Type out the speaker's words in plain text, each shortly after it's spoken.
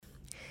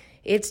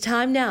It's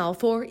time now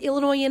for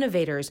Illinois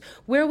Innovators,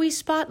 where we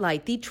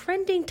spotlight the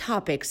trending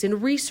topics in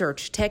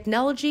research,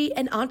 technology,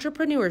 and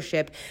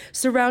entrepreneurship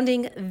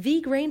surrounding the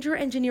Granger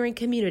engineering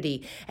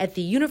community at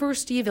the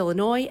University of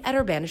Illinois at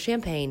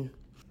Urbana-Champaign.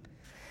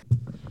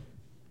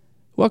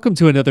 Welcome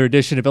to another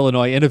edition of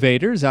Illinois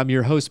Innovators. I'm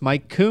your host,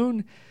 Mike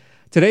Kuhn.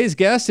 Today's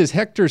guest is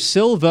Hector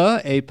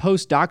Silva, a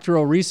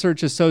postdoctoral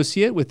research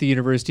associate with the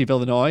University of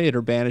Illinois at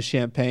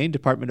Urbana-Champaign,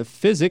 Department of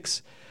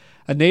Physics.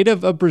 A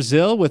native of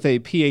Brazil with a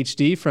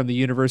PhD from the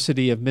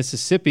University of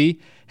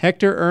Mississippi,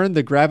 Hector earned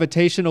the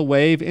Gravitational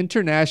Wave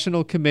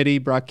International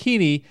Committee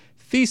Brachini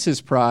Thesis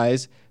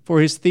Prize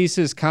for his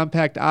thesis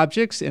Compact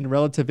Objects and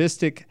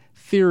Relativistic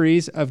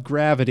Theories of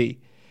Gravity.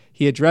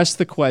 He addressed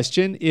the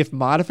question, if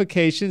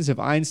modifications of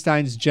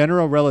Einstein's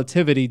general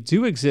relativity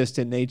do exist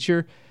in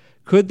nature,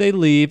 could they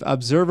leave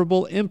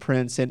observable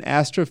imprints in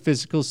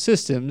astrophysical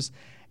systems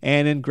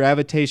and in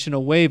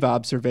gravitational wave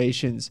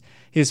observations?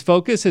 His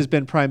focus has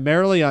been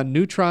primarily on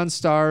neutron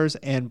stars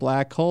and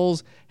black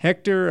holes.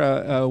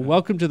 Hector,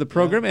 welcome to the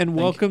program, and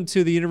welcome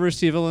to the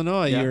University of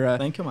Illinois.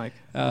 Thank you, Mike.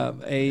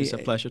 It's a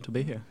pleasure to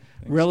be here.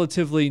 Thanks.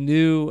 Relatively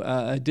new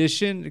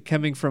addition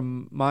coming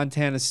from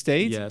Montana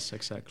State. Yes,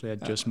 exactly. I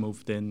just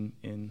moved in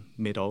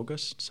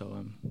mid-August,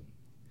 so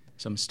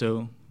I'm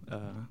still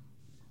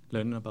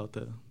learning about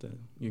the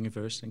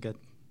university and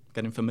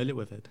getting familiar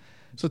with it.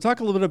 So talk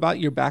a little bit about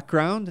your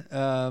background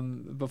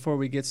before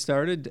we get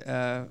started,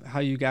 how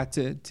you got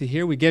to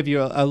here. We gave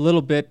you a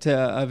little bit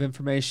of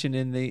information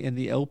in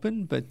the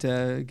open, but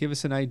give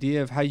us an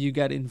idea of how you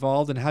got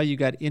involved and how you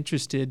got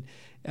interested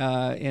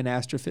in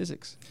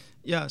astrophysics.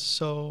 Yeah,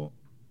 so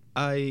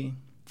I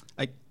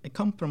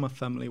come from a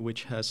family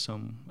which has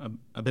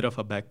a bit of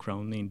a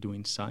background in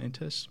doing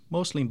science,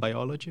 mostly in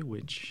biology,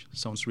 which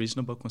sounds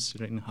reasonable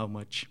considering how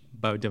much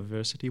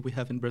biodiversity we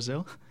have in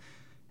Brazil.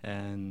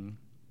 And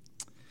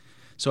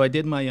so I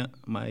did my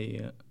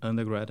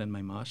undergrad and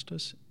my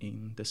master's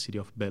in the city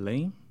of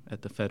Belém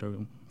at the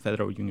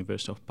Federal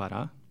University of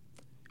Pará,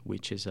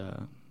 which is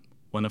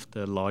one of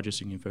the largest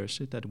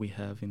universities that we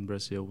have in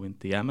Brazil in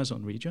the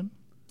Amazon region.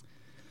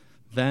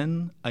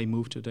 Then I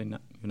moved to the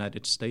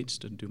United States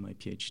to do my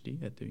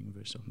PhD at the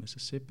University of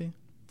Mississippi.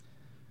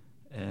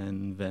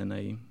 And then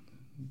I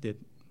did,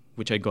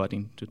 which I got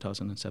in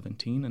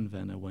 2017, and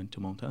then I went to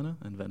Montana,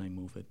 and then I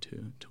moved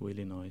to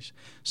Illinois.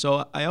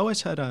 So I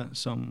always had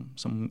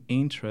some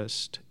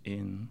interest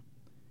in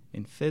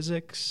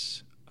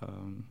physics,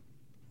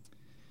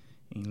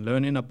 in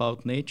learning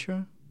about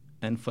nature,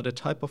 and for the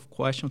type of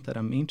questions that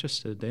I'm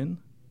interested in,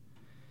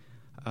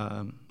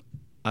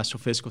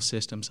 astrophysical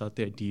systems are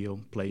the ideal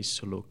place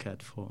to look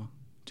at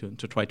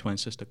to try to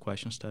answer the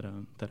questions that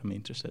I'm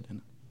interested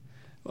in.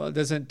 Well, it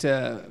doesn't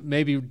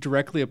maybe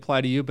directly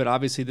apply to you, but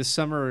obviously this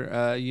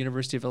summer,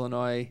 University of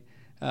Illinois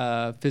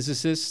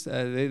physicists,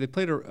 they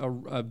played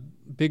a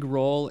big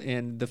role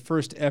in the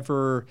first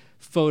ever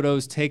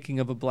photos taking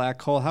of a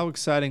black hole. How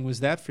exciting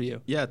was that for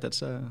you? Yeah,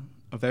 that's a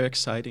very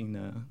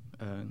exciting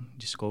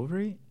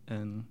discovery,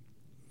 and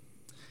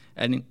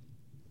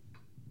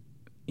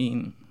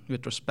in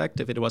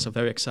retrospective, it was a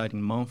very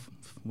exciting month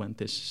when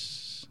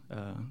this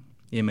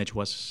image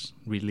was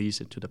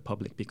released to the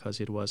public,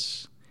 because it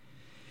was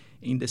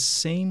in the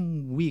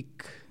same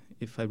week,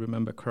 if I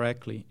remember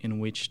correctly, in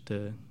which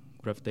the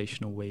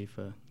gravitational wave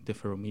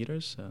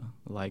differometers,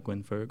 LIGO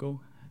and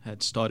Virgo,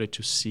 had started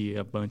to see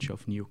a bunch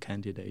of new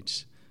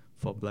candidates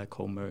for black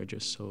hole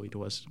mergers. So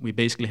we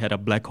basically had a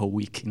black hole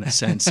week in a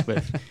sense,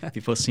 with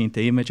people seeing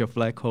the image of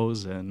black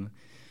holes and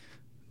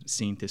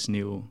seeing these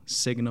new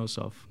signals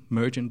of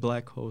merging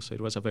black holes. So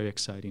it was a very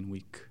exciting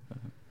week.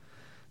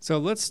 So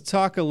let's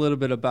talk a little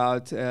bit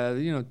about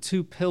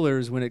two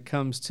pillars when it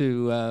comes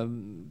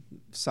to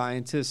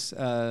scientists,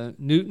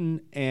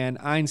 Newton and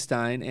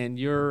Einstein, and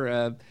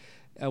your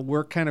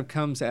work kind of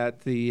comes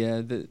at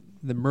the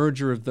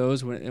merger of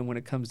those when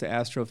it comes to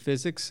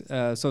astrophysics.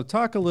 So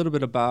talk a little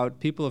bit about,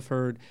 people have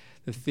heard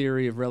the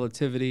theory of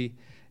relativity,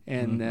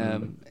 and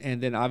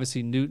then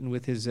obviously Newton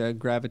with his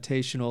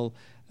gravitational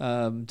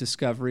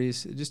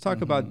discoveries. Just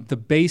talk about the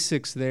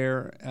basics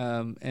there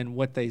and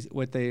what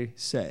they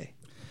say.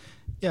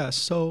 Yeah,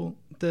 so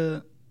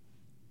the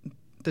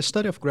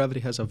study of gravity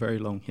has a very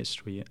long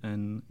history,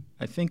 and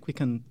I think we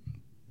can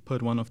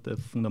put one of the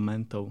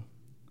fundamental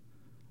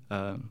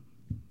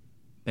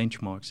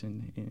benchmarks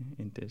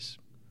in this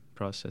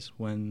process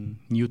when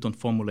Newton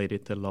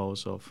formulated the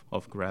laws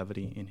of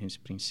gravity in his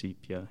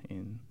Principia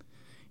in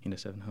the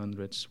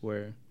 700s,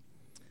 where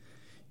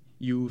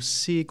you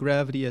see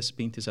gravity as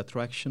being this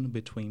attraction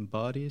between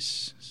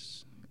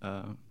bodies,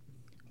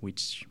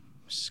 which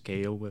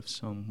scale with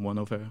some 1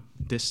 over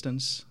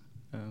distance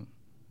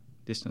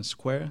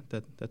square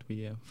that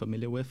we are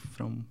familiar with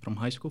from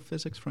high school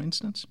physics, for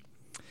instance.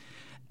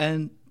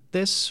 And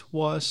this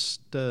was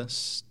the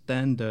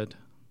standard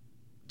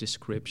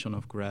description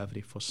of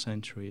gravity for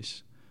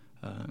centuries.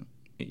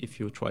 If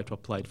you try to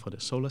apply it for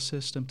the solar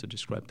system to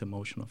describe the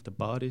motion of the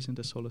bodies in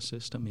the solar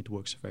system, it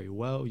works very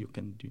well. You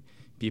can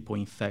people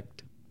in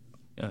fact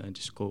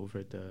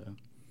discovered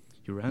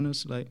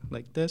Uranus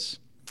like this.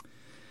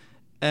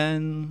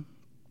 But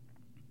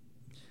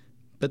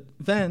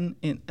then,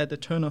 at the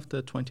turn of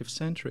the 20th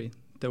century,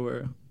 there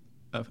were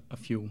a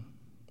few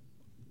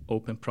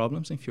open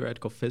problems in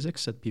theoretical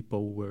physics that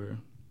people were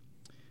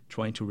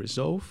trying to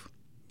resolve.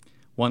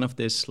 One of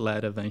these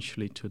led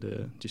eventually to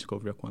the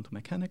discovery of quantum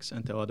mechanics,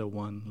 and the other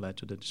one led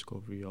to the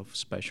discovery of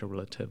special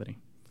relativity.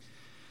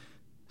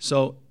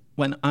 So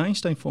when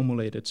Einstein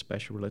formulated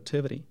special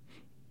relativity,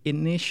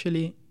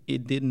 initially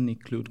it didn't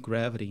include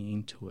gravity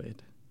into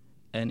it,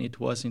 and it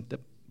wasn't,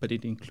 but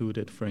it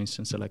included, for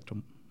instance,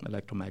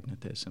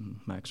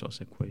 electromagnetism,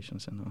 Maxwell's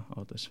equations, and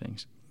all those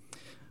things.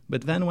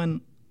 But then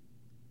when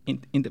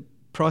in the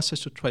process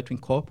to try to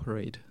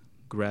incorporate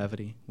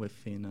gravity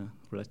within a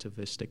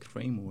relativistic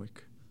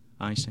framework,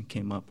 Einstein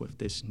came up with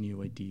this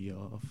new idea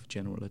of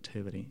general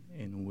relativity,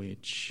 in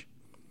which,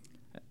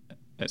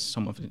 as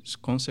some of its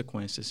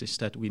consequences, is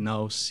that we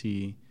now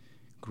see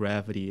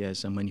gravity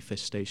as a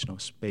manifestation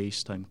of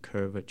space-time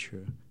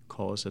curvature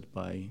caused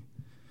by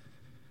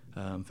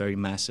very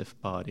massive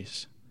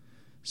bodies.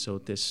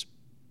 So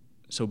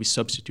we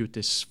substitute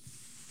this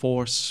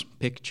force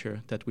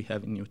picture that we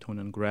have in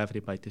Newtonian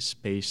gravity by this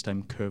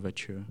space-time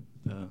curvature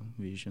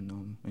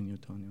vision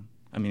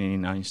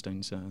in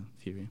Einstein's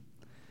theory.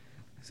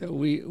 So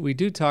we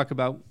do talk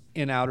about,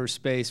 in outer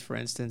space, for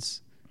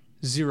instance,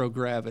 zero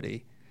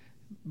gravity.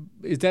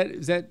 Is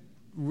that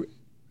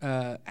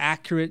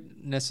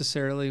accurate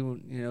necessarily?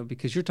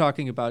 Because you're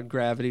talking about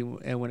gravity,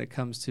 and when it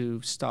comes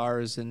to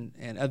stars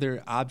and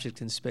other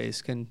objects in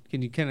space, can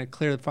you kind of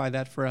clarify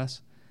that for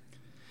us?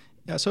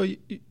 Yeah. So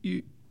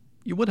you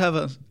would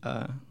have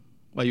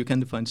you can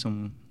define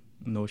some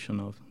notion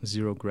of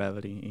zero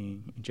gravity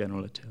in general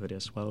relativity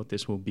as well.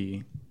 This will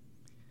be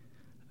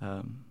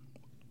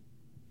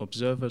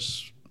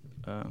observers,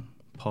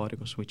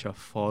 particles which are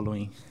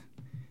following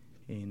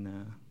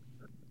in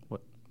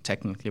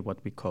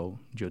what we call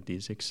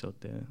geodesics. So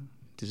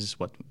this is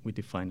what we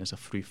define as a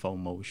free fall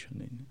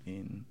motion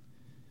in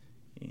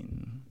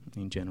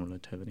general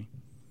relativity.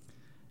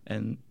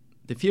 And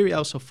the theory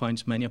also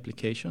finds many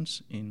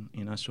applications in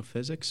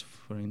astrophysics.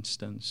 For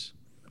instance,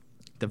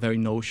 the very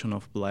notion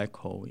of black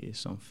hole is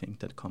something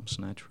that comes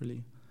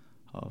naturally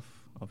of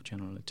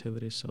general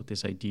relativity. So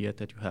this idea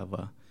that you have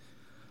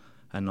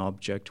an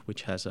object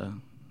which has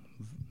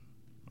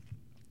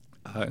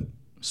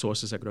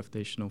sources a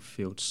gravitational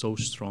field so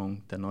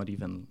strong that not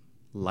even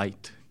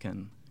light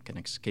can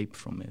escape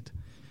from it.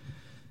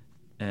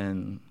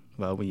 And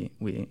we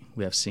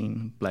have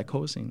seen black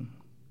holes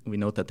we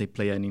know that they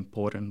play an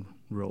important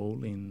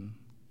role in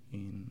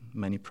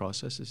many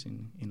processes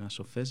in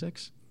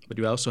astrophysics. But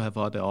you also have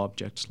other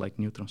objects like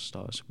neutron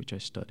stars, which I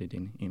studied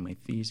in my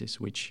thesis,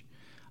 which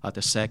are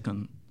the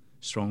second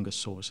strongest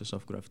sources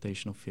of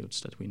gravitational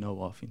fields that we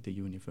know of in the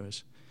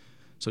universe.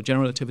 So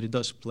general relativity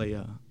does play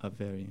a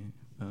very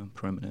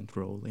prominent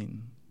role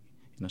in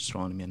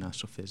astronomy and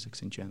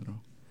astrophysics in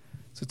general.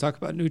 So talk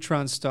about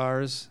neutron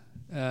stars.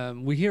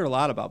 We hear a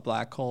lot about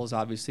black holes,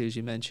 obviously, as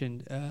you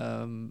mentioned.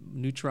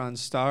 Neutron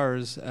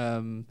stars,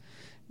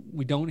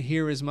 we don't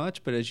hear as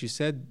much, but as you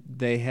said,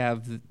 they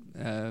have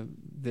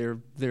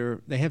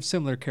they have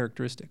similar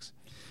characteristics.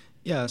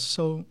 Yeah.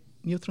 So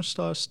neutron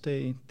stars,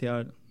 they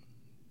are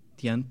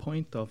the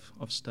endpoint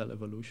of stellar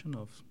evolution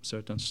of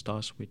certain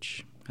stars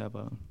which have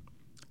a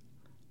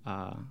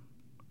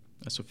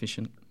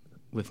sufficient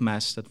with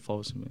mass that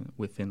falls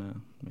within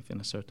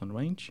a certain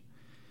range,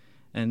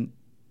 and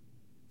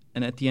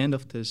at the end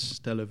of this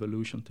stellar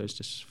evolution, there's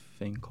this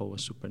thing called a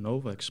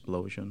supernova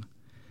explosion,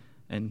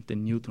 and a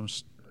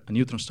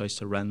neutron star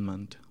is a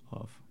remnant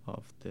of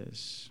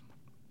this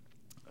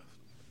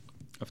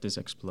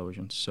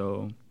explosion.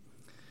 So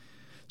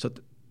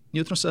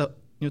neutron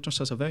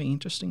stars are very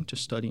interesting to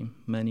study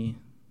many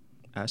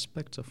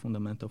aspects of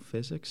fundamental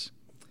physics.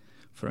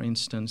 For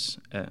instance,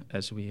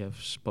 as we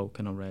have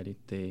spoken already,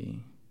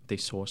 they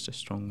source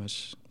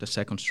the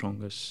second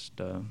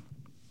strongest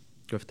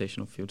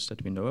gravitational fields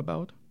that we know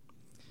about.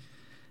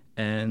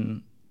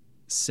 And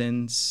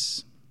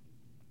since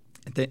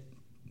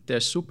they're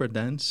super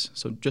dense,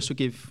 so just to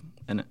give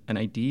an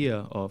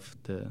idea of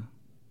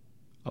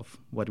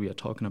what we are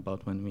talking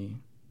about when we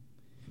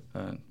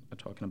are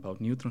talking about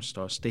neutron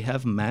stars, they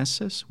have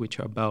masses which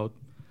are about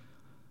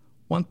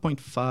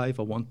 1.5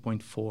 or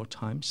 1.4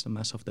 times the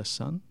mass of the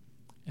sun,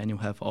 and you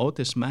have all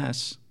this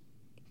mass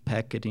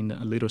packed in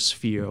a little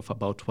sphere of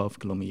about 12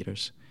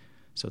 kilometers.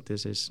 So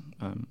this is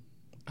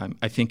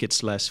I think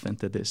it's less than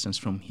the distance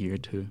from here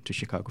to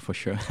Chicago for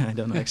sure. I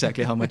don't know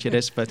exactly how much it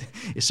is, but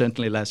it's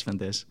certainly less than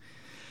this.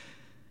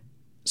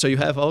 So you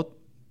have all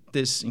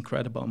this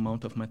incredible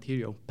amount of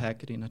material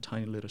packed in a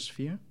tiny little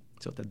sphere.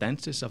 So the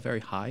densities are very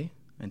high,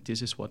 and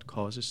this is what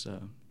causes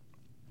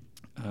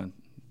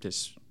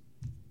this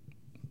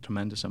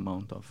tremendous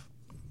amount of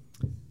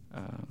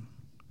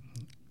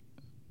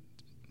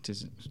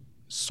this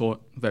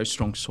very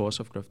strong source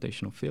of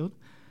gravitational field.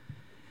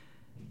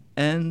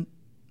 And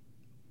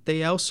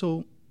they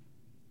also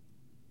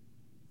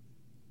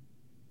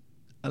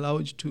allow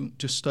you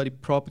to study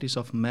properties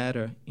of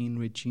matter in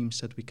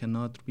regimes that we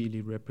cannot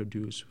really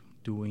reproduce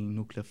doing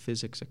nuclear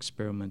physics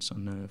experiments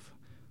on Earth.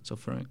 So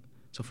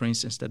for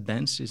instance, the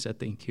densities at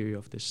the interior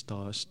of the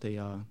stars, they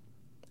are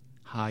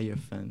higher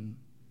than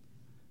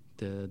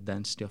the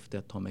density of the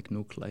atomic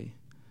nuclei.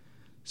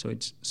 So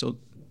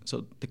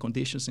the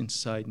conditions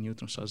inside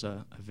neutron stars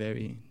are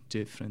very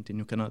different, and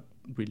you cannot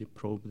really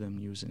probe them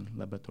using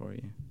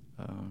laboratory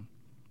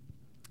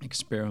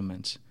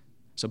experiments.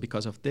 So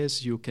because of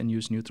this, you can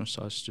use neutron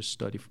stars to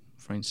study,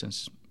 for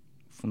instance,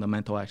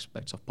 fundamental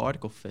aspects of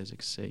particle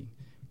physics, say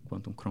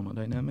quantum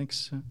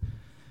chromodynamics,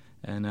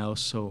 and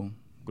also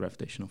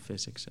gravitational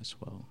physics as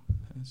well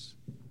as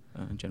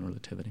general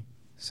relativity.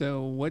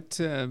 So what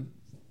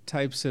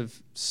types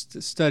of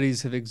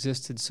studies have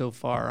existed so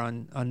far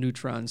on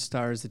neutron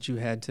stars that you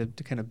had to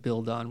kind of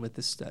build on with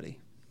this study?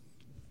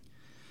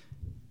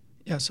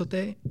 Yeah, so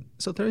there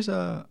is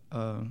a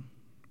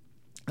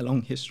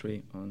long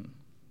history on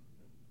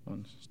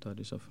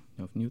studies of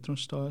neutron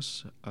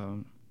stars.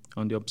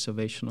 On the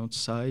observational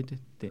side,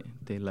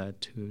 they led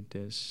to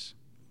this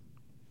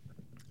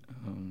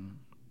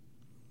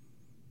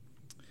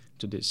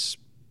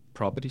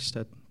properties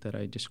that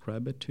I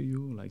described it to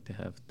you. Like they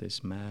have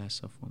this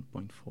mass of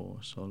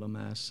 1.4 solar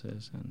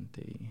masses, and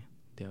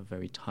they are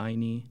very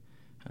tiny,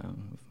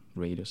 with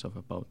radius of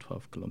about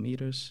 12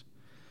 kilometers,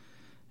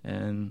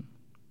 and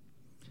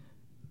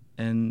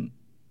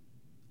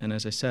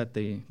as I said,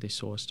 they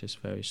source this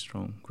very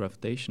strong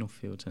gravitational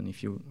fields. And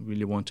if you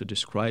really want to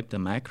describe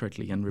them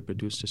accurately and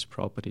reproduce these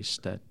properties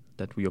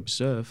that we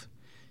observe,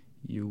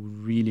 you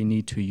really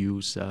need to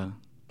use a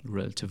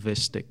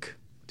relativistic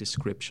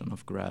description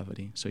of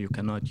gravity. So you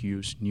cannot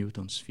use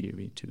Newton's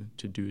theory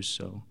to do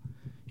so.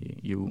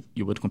 You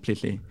would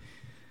completely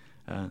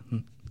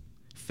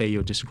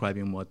fail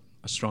describing what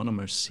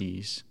astronomers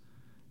sees.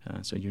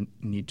 So you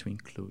need to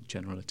include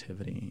general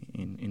relativity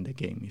in the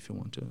game if you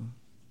want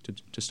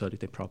to study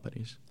the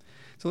properties.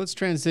 So let's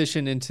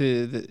transition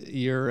into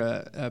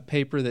your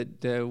paper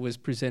that was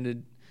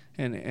presented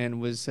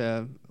and was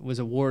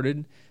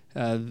awarded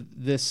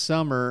this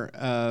summer.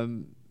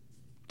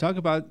 Talk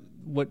about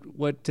what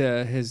went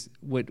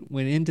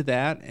into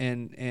that,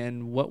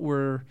 and what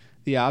were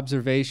the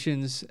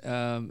observations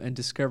and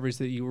discoveries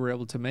that you were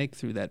able to make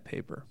through that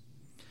paper.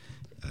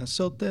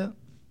 So to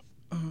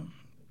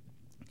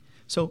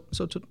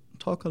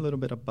talk a little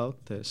bit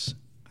about this,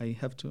 I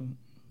have to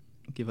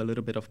give a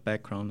little bit of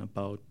background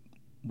about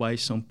why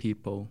some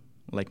people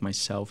like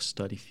myself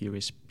study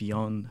theories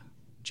beyond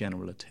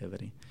general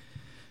relativity.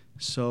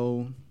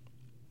 So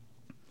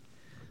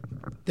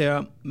there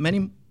are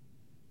many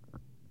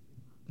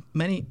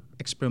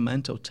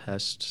experimental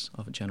tests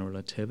of general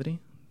relativity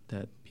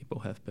that people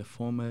have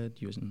performed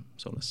using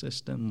solar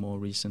system, more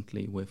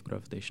recently with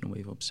gravitational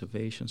wave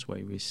observations,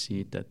 where we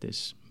see that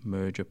this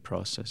merger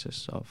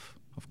processes of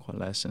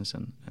coalescence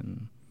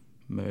and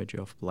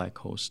merger of black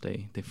holes,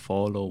 they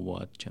follow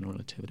what general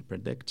relativity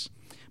predicts.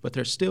 But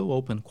there are still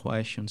open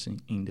questions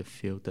in the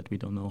field that we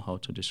don't know how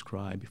to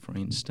describe. For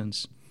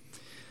instance,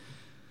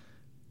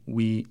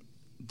 we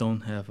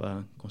don't have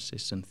a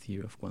consistent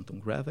theory of quantum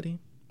gravity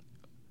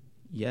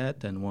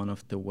yet, and one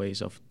of the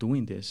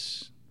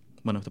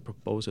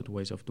proposed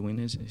ways of doing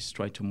this is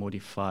try to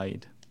modify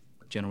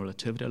general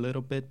relativity a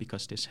little bit,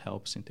 because this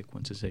helps in the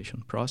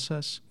quantization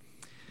process.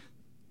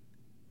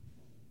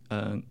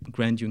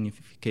 Grand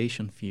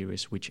unification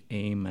theories, which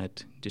aim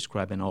at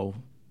describing all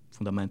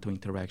fundamental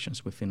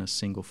interactions within a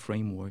single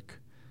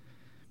framework,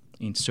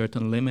 in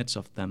certain limits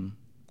of them,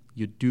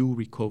 you do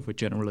recover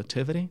general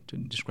relativity to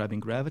describing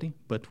gravity,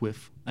 but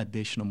with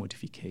additional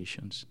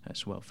modifications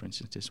as well. For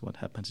instance, this is what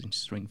happens in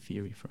string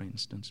theory, for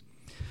instance.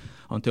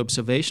 On the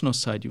observational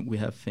side, we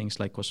have things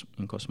like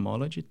in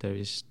cosmology, there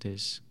is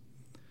this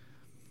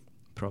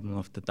problem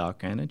of the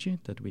dark energy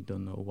that we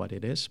don't know what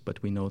it is,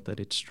 but we know that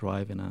it's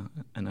driving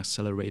an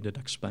accelerated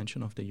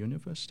expansion of the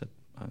universe that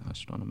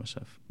astronomers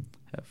have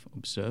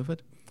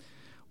observed.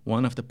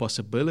 One of the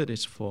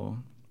possibilities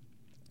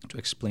to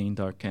explain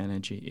dark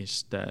energy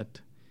is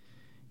that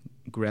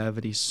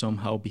gravity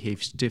somehow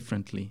behaves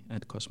differently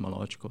at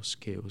cosmological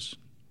scales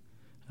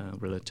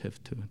relative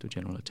to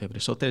general relativity.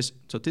 So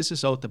this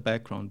is all the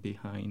background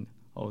behind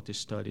all the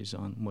studies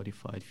on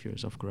modified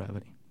theories of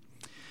gravity.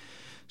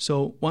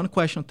 So one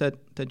question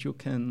that you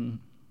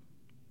can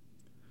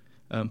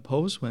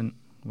pose when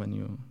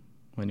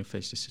you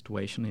face this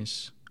situation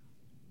is,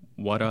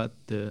 what are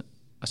the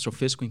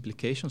astrophysical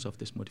implications of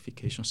these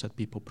modifications that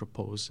people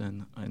propose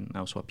and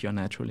also appear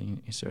naturally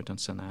in certain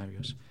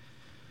scenarios?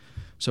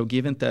 So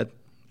given that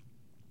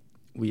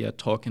we are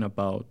talking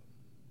about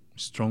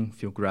strong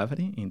field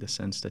gravity in the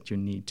sense that you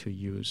need to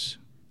use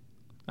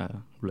a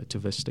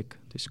relativistic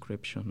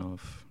description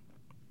of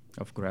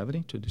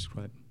gravity to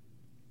describe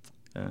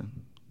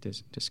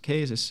these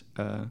cases,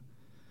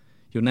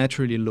 you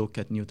naturally look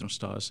at neutron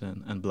stars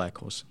and black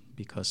holes,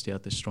 because they are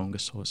the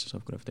strongest sources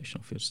of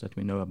gravitational fields that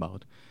we know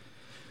about.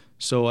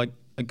 So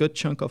a good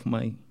chunk of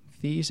my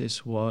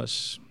thesis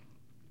was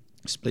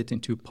split in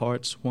two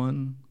parts.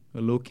 One,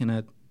 looking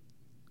at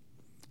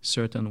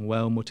certain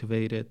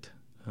well-motivated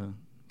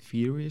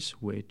theories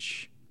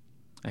which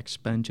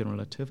expand general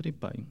relativity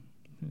by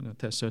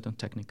there are certain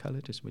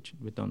technicalities which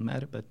don't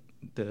matter, but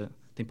the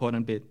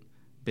important bit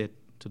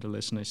to the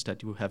listener is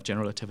that you have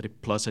general relativity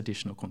plus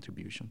additional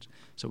contributions.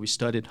 So we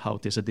studied how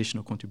these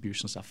additional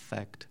contributions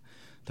affect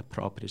the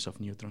properties of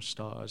neutron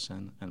stars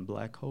and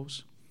black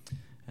holes,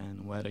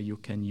 and whether you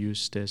can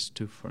use this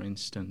to, for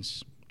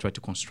instance, try to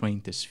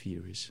constrain these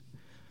theories,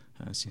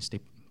 since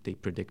they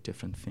predict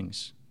different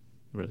things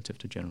relative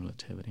to general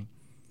relativity.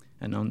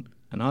 And on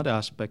another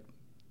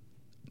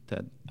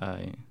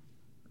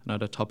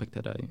topic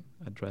that I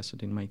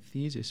addressed in my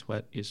thesis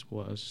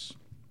was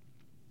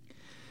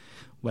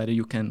whether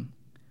you can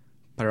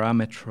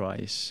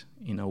parameterize,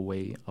 in a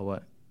way,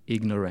 our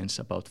ignorance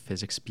about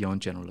physics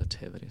beyond general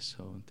relativity.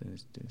 So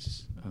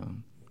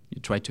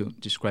you try to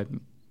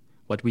describe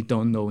what we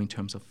don't know in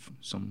terms of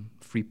some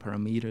free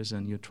parameters,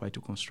 and you try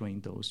to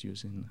constrain those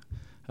using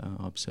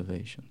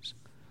observations.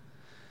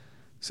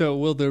 So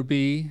will there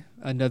be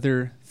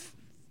another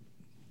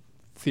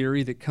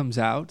theory that comes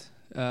out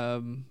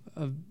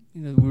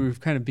we're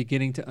kind of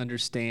beginning to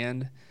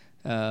understand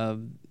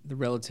the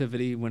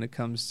relativity when it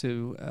comes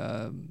to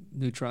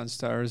neutron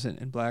stars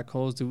and black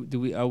holes?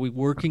 Are we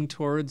working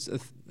towards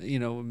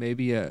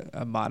maybe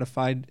a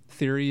modified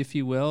theory, if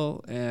you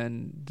will,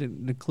 and that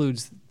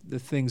includes the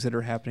things that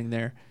are happening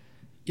there?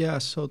 Yeah.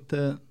 So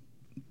there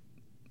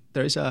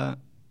is a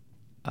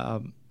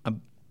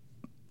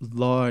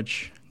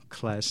large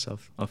class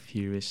of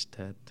theories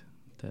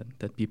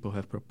that people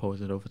have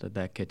proposed over the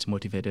decades,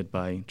 motivated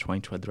by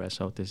trying to address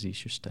all these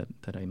issues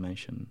that I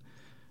mentioned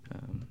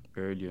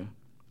earlier.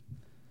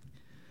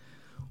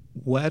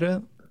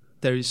 Whether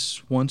there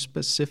is one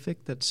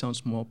specific that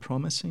sounds more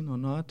promising or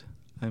not,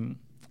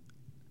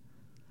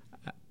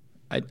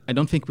 I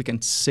don't think we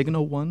can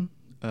signal one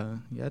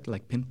yet,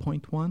 like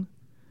pinpoint one.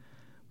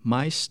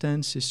 My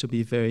stance is to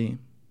be very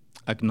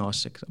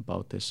agnostic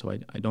about this, so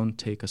I don't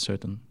take a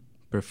certain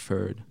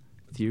preferred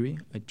theory.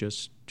 I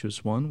just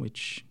choose one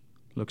which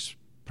looks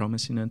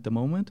promising at the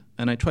moment,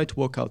 and I try to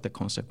work out the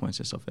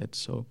consequences of it.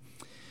 So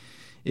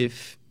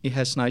if it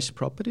has nice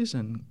properties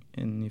and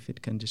if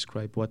it can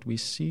describe what we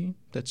see,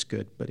 that's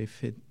good. But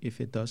if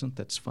it doesn't,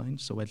 that's fine.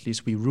 So at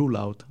least we rule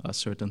out a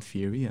certain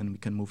theory and we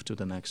can move to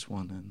the next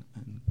one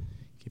and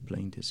keep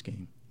playing this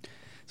game.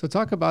 So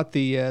talk about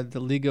the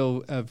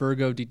LIGO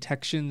Virgo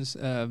detections.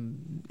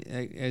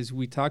 As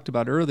we talked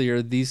about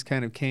earlier, these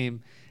kind of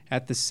came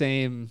at the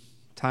same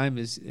time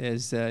as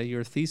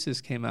your thesis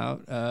came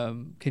out.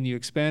 Can you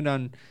expand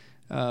on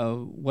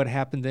what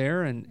happened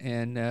there and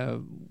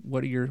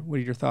what are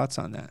your thoughts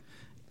on that?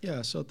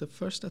 Yeah, so the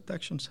first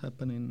detections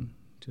happened in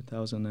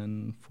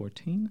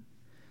 2014,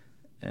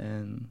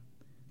 and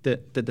the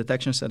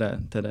detections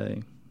that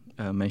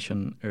I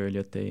mentioned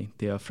earlier, they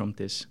are from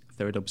this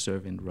third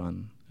observing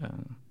run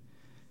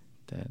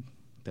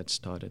that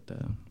started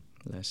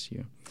last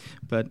year.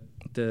 But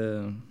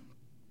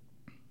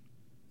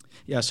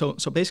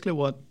so basically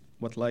what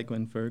LIGO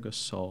and Virgo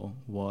saw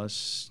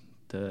was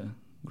the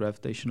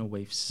gravitational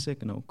wave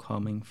signal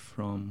coming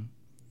from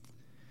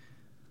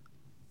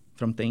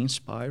the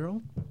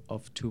in-spiral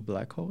of two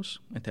black holes,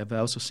 and I've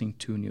also seen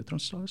two neutron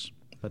stars.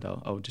 But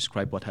I'll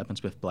describe what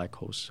happens with black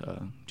holes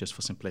just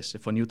for simplicity.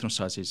 For neutron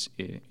stars,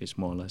 is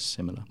more or less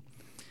similar.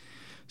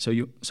 So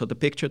the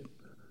picture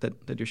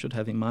that you should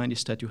have in mind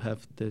is that you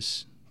have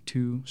these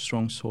two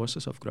strong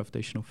sources of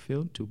gravitational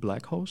field, two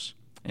black holes,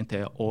 and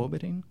they are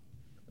orbiting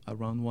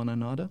around one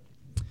another.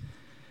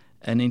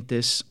 And in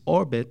this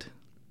orbit,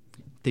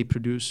 they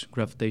produce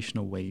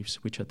gravitational waves,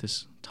 which are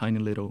these tiny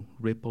little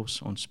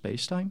ripples on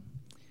space-time,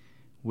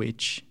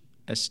 which,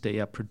 as they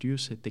are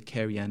produced, they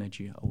carry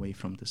energy away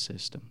from the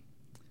system.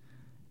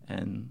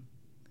 And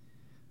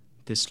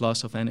this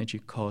loss of energy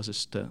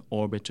causes the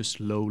orbit to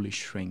slowly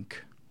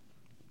shrink.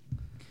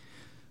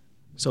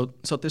 So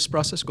this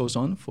process goes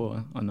on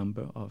for a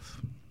number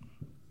of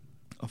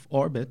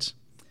orbits,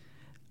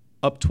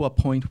 up to a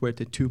point where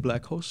the two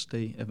black holes,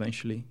 they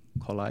eventually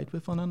collide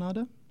with one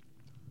another.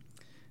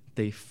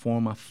 They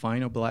form a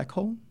final black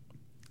hole,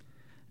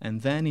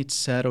 and then it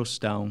settles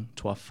down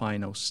to a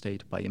final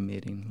state by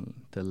emitting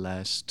the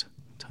last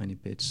tiny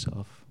bits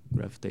of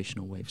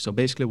gravitational waves. So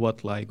basically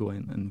what LIGO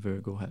and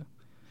Virgo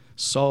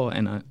saw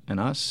and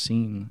are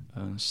seeing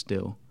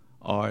still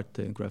are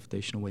the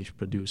gravitational waves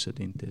produced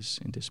in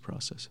these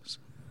processes.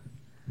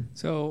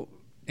 So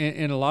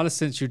in a lot of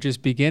sense, you're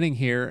just beginning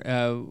here.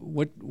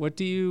 What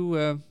do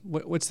you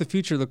what's the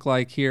future look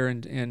like here,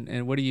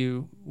 and what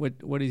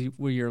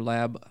will your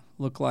lab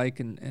look like,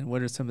 and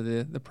what are some of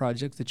the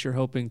projects that you're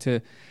hoping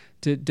to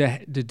do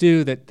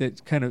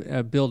that kind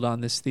of build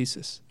on this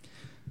thesis?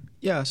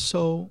 Yeah.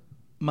 So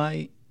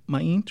my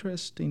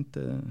interest in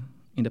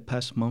the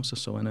past months or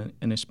so,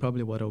 and it's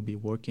probably what I'll be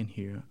working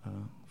here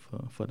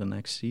for the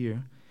next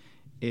year,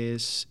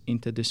 is in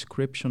the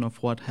description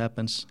of what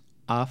happens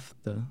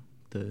after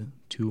the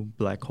two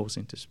black holes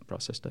in this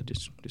process that I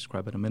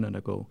described a minute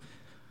ago.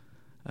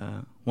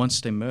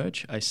 Once they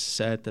merge, I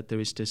said that there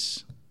is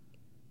this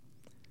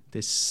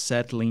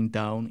settling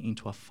down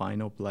into a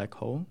final black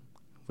hole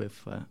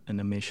with an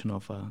emission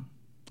of a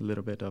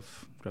little bit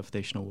of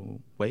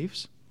gravitational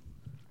waves.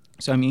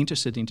 So I'm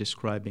interested in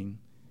describing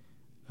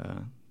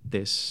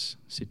this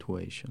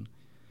situation.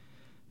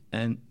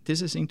 And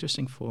this is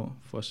interesting for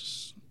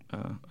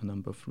a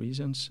number of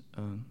reasons.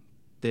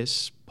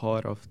 This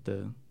part of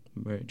the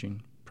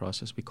merging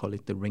process, we call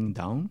it the ring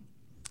down.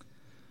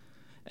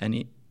 And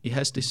it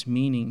has this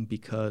meaning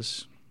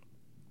because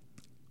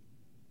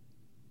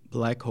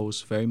black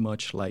holes very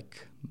much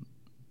like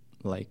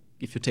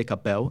if you take a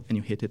bell and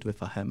you hit it with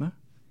a hammer.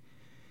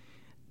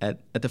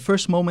 At the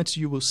first moments,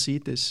 you will see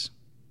this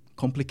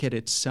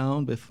complicated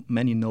sound with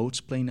many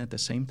notes playing at the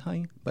same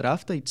time. But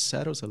after it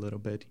settles a little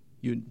bit,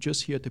 you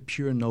just hear the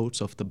pure notes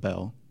of the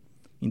bell,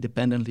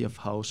 independently of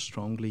how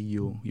strongly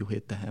you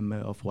hit the hammer,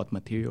 of what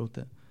material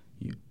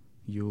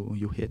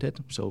you hit it.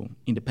 So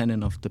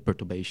independent of the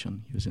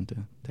perturbation, using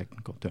the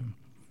technical term.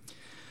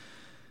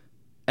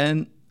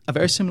 And a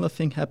very similar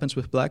thing happens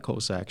with black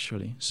holes,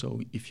 actually.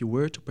 So if you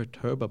were to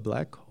perturb a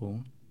black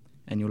hole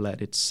and you let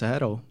it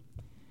settle,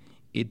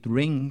 it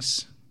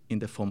rings in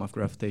the form of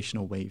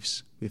gravitational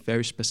waves with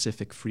very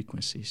specific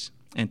frequencies.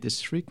 And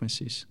these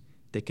frequencies,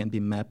 they can be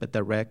mapped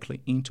directly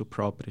into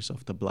properties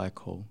of the black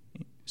hole,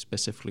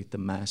 specifically the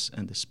mass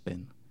and the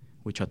spin,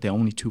 which are the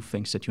only two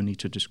things that you need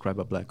to describe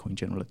a black hole in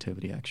general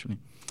relativity, actually.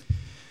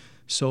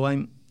 So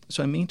I'm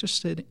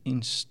interested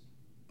in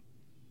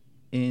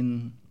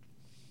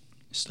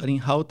studying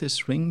how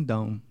this ring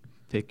down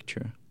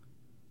picture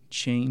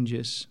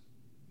changes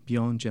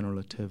beyond general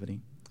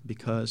relativity,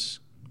 because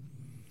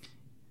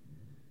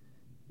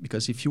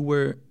if you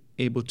were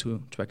able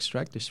to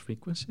extract these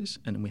frequencies,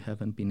 and we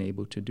haven't been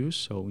able to do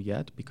so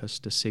yet because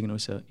the signal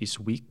is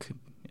weak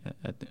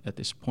at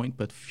this point,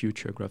 but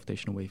future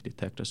gravitational wave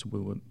detectors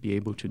will be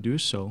able to do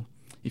so.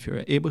 If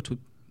you're able to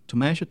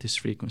measure these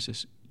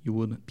frequencies, you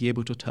would be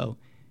able to tell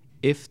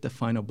if the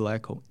final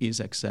black hole is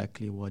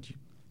exactly what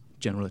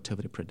general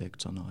relativity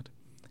predicts or not.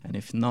 And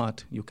if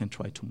not, you can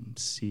try to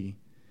see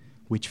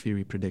which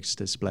theory predicts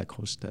these black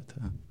holes that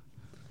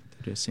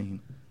you're seeing.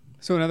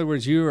 So in other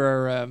words, you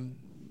are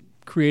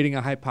creating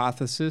a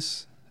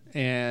hypothesis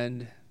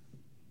and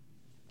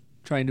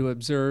trying to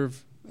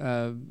observe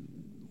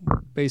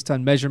based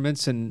on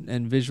measurements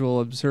and visual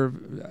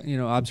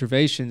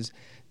observations.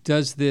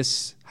 Does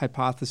this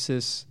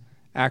hypothesis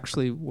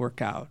actually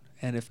work out?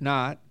 And if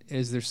not,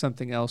 is there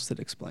something else that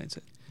explains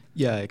it?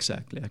 Yeah,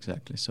 exactly.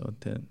 So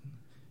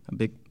a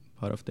big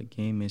part of the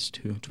game is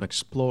to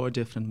explore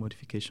different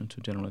modifications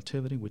to general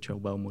relativity, which are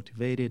well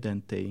motivated,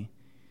 and they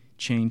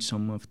change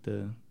some of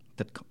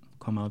that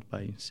come out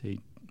by, say,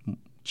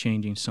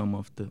 changing some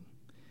of the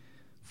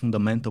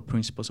fundamental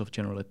principles of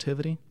general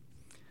relativity,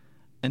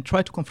 and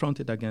try to confront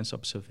it against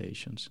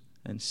observations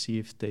and see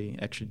if they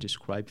actually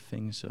describe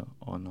things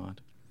or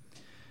not.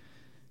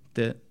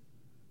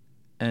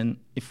 And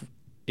if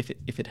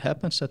it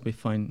happens that we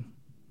find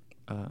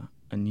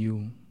a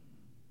new,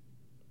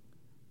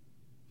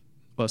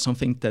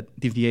 something that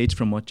deviates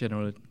from what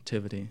general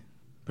relativity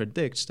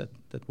predicts, that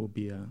will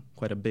be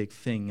quite a big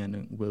thing, and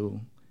it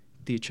will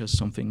teach us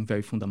something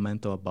very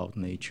fundamental about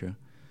nature.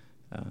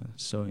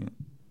 So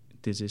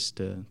this is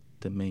the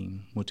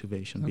main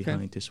motivation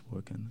behind this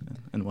work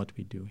and what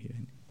we do here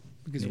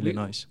in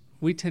Illinois.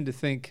 We tend to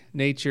think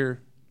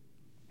nature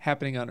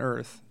happening on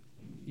Earth.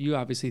 You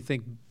obviously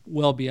think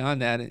well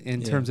beyond that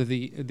in terms of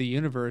the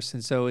universe,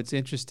 and so it's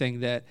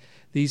interesting that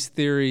these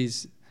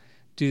theories,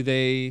 do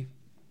they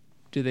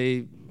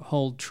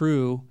hold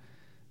true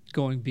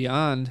going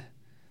beyond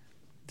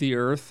the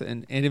Earth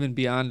and even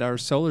beyond our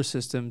solar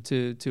system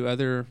to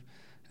other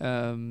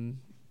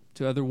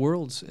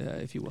worlds,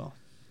 if you will?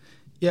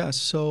 Yeah.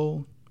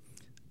 So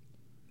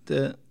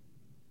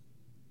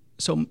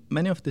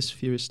many of these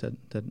theories that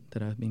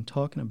I've been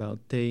talking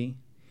about, they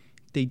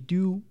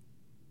do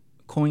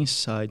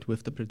coincide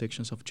with the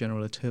predictions of general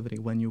relativity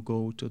when you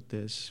go to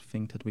this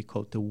thing that we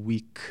call the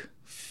weak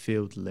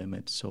field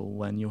limit. So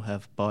when you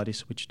have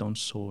bodies which don't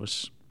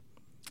source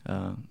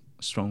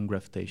strong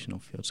gravitational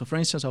field. So for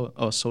instance,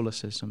 our solar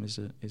system is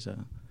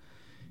a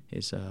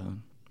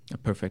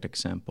perfect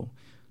example.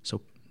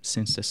 So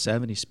since the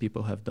 70s,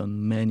 people have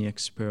done many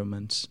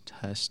experiments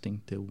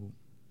testing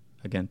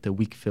the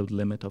weak field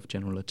limit of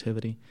general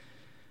relativity,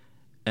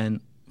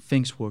 and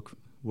things work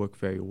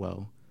very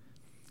well.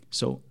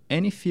 So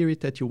any theory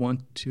that you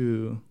want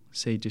to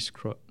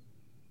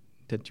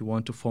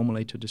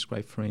formulate to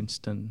describe, for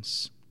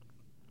instance,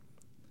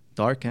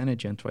 dark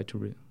energy, and try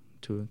to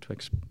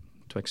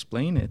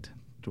explain it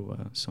through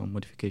some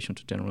modification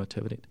to general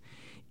relativity,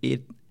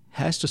 it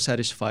has to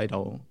satisfy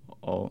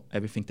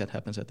everything that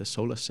happens at the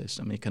solar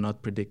system. It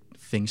cannot predict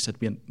things that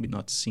we're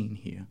not seeing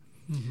here.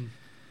 Mm-hmm.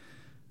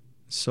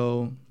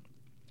 So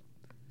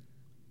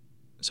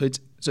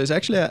it's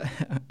actually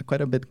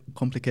quite a bit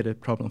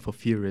complicated problem for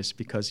theorists,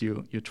 because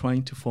you're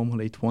trying to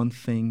formulate one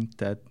thing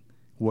that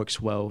works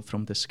well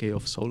from the scale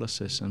of solar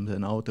systems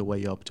and all the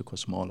way up to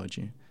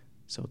cosmology.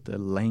 So the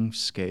length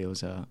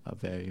scales are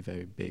very,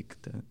 very big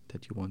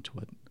that you want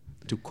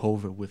to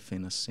cover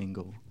within a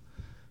single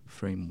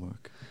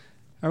framework.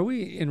 Are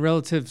we, in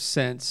relative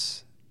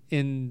sense,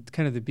 in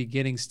kind of the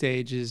beginning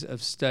stages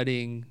of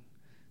studying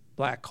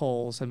black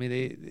holes. I mean,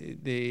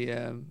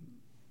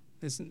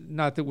 it's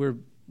not that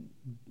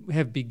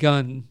have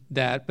begun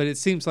that, but it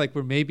seems like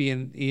we're maybe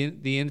in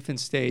the infant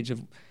stage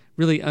of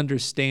really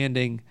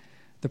understanding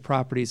the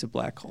properties of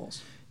black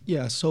holes.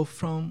 Yeah, so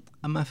from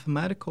a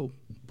mathematical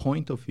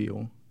point of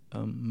view,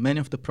 many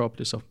of the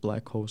properties of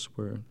black holes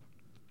were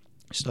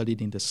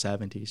studied in the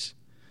 70s,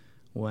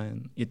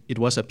 when it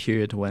was a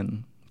period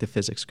when the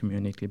physics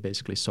community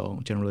basically saw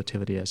general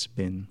relativity as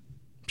being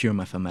pure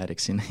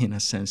mathematics in a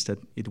sense that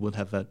it would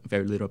have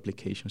very little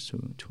applications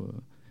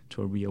to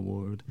a real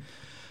world.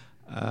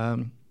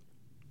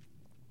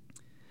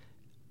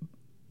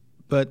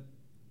 But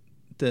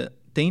the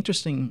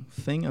interesting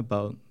thing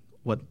about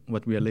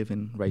what we are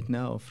living right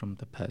now from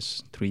the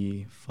past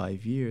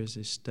 3-5 years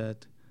is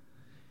that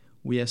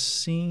we are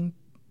starting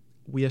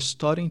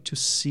to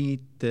see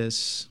the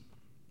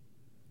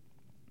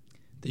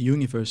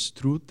universe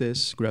through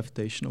this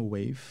gravitational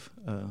wave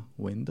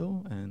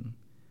window, and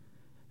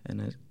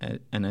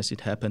as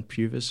it happened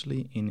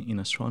previously in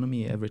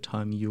astronomy, every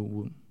time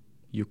you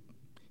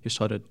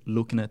started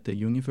looking at the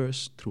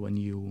universe through a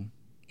new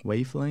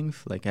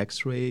wavelength, like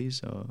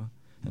X-rays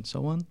and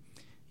so on,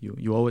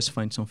 you always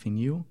find something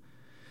new.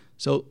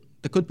 So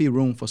there could be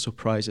room for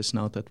surprises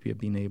now that we have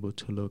been able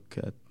to look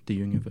at the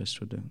universe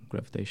through the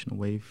gravitational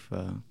wave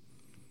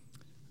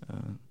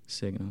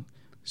signal.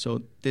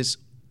 So this,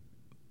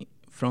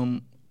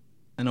 from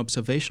an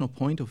observational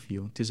point of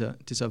view, these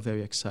are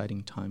very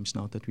exciting times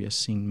now that we are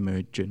seeing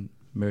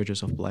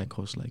mergers of black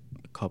holes, like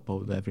a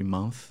couple every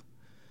month.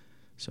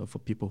 So for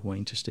people who are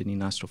interested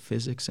in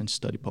astrophysics and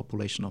study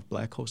population of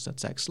black holes,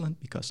 that's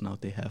excellent, because now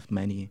they have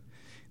many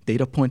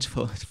data points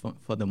for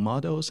the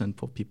models, and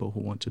for people who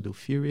want to do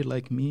theory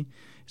like me,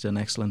 it's an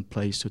excellent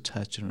place to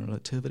test general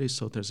relativity.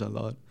 So there's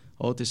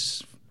all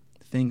these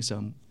things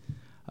are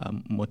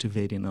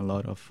motivating a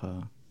lot of,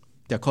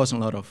 they're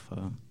causing a lot of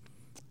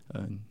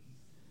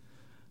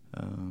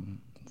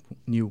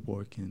new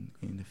work in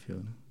the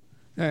field.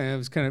 It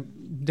was kind of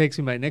takes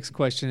me to my next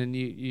question, and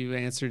you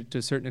answered it to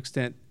a certain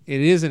extent.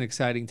 It is an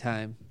exciting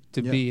time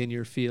to be in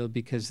your field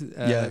because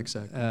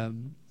exactly.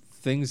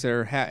 Things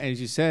are,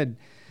 as you said,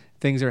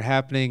 things are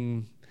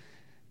happening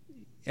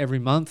every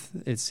month.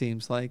 It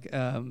seems like.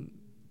 Where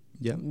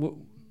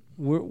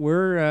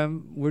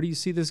do you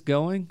see this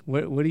going?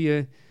 What do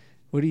you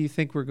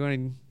think we're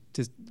going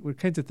to? What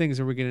kinds of things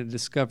are we going to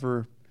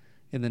discover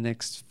in the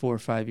next 4 or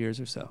 5 years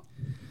or so?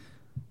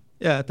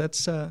 Yeah,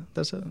 that's a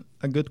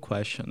good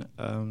question.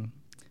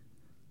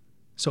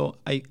 So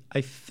I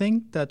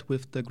think that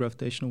with the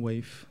gravitational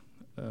wave,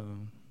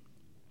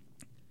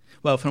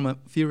 well, from a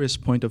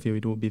theorist point of view,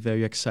 it would be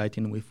very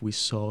exciting if we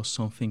saw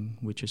something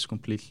which is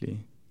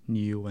completely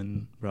new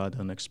and rather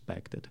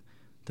unexpected.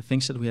 The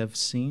things that we have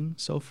seen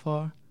so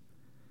far,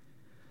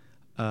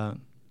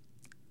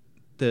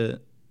 they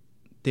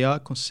are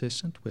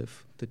consistent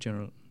with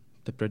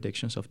the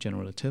predictions of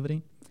general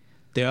relativity.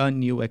 There are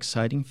new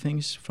exciting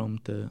things from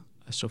the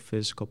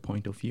astrophysical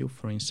point of view.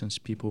 For instance,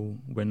 people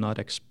were not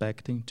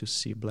expecting to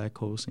see black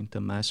holes in the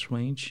mass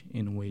range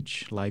in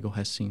which LIGO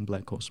has seen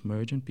black holes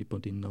merging. People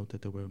didn't know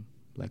that there were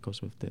black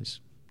holes with this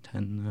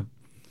 10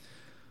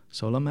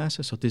 solar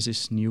masses. So this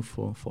is new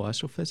for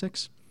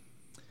astrophysics.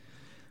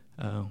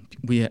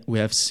 We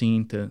have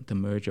seen the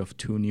merge of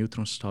 2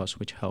 neutron stars,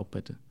 which help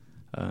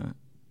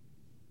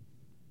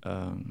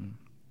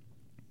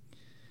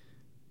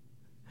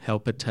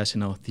it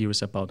testing our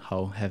theories about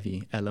how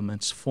heavy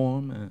elements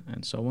form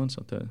and so on.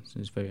 So this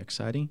is very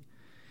exciting.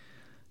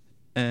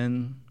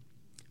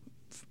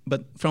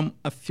 But from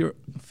a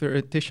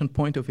theoretician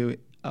point of view,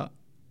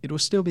 it will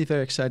still be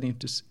very exciting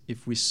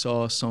if we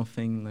saw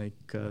something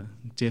like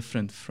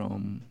different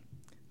from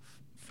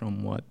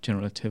what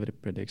general relativity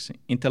predicts.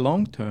 In the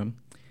long term,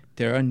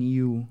 there are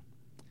new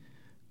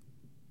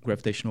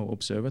gravitational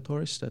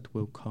observatories that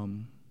will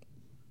come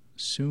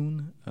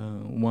soon.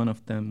 One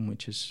of them,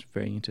 which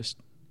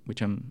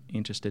I'm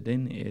interested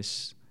in,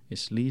 is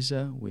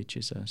LISA, which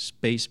is a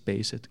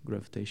space-based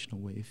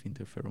gravitational wave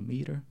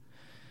interferometer,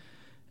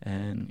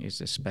 and is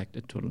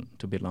expected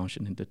to be launched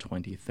in the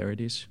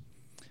 2030s.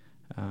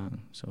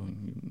 So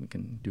we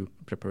can do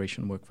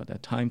preparation work for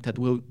that time. That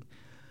will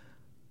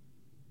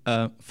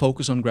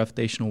focus on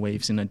gravitational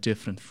waves in a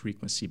different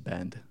frequency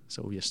band.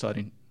 So we are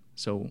starting.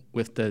 So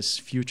with this,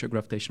 future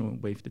gravitational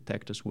wave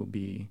detectors will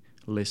be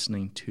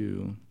listening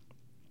to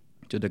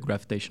the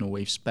gravitational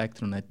wave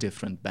spectrum at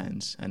different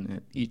bands,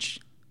 and each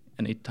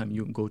time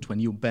you go to a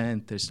new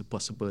band, there's the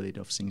possibility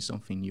of seeing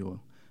something new,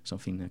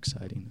 something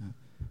exciting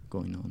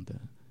going on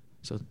there.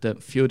 So the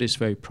field is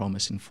very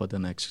promising for the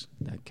next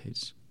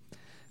decades.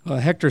 Well,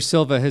 Hector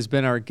Silva has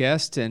been our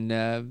guest, and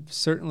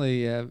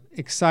certainly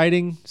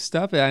exciting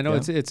stuff. I know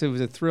it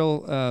was a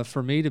thrill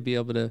for me to be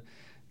able to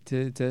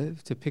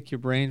pick your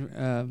brain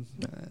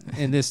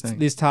in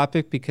this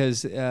topic,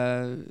 because it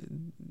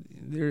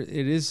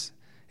is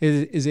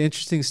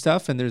interesting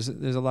stuff, and there's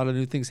a lot of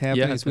new things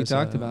happening, as we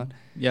talked about.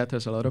 Yeah,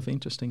 there's a lot of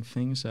interesting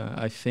things.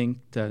 I think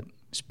that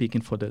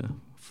speaking for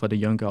the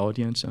younger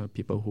audience,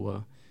 people who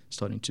are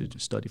starting to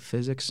study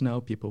physics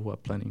now, people who are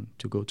planning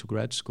to go to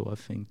grad school. I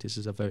think this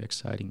is a very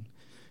exciting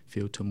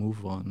field to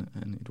move on,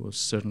 and it will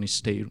certainly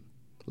stay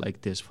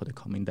like this for the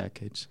coming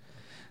decades.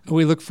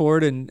 We look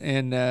forward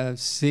and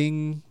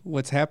seeing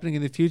what's happening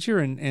in the future,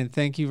 and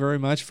thank you very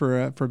much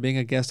for being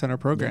a guest on our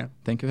program. Yeah.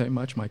 Thank you very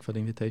much, Mike, for the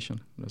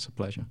invitation. It was a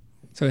pleasure.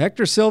 So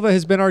Hector Silva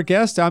has been our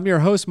guest. I'm your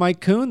host, Mike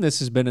Kuhn. This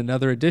has been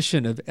another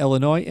edition of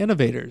Illinois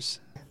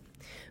Innovators.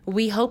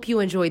 We hope you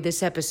enjoyed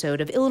this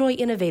episode of Illinois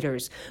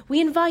Innovators.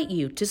 We invite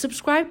you to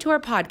subscribe to our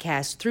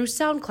podcast through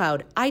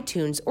SoundCloud,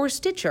 iTunes, or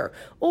Stitcher,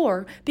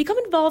 or become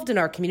involved in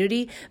our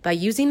community by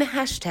using the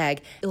hashtag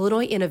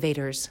Illinois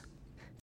Innovators.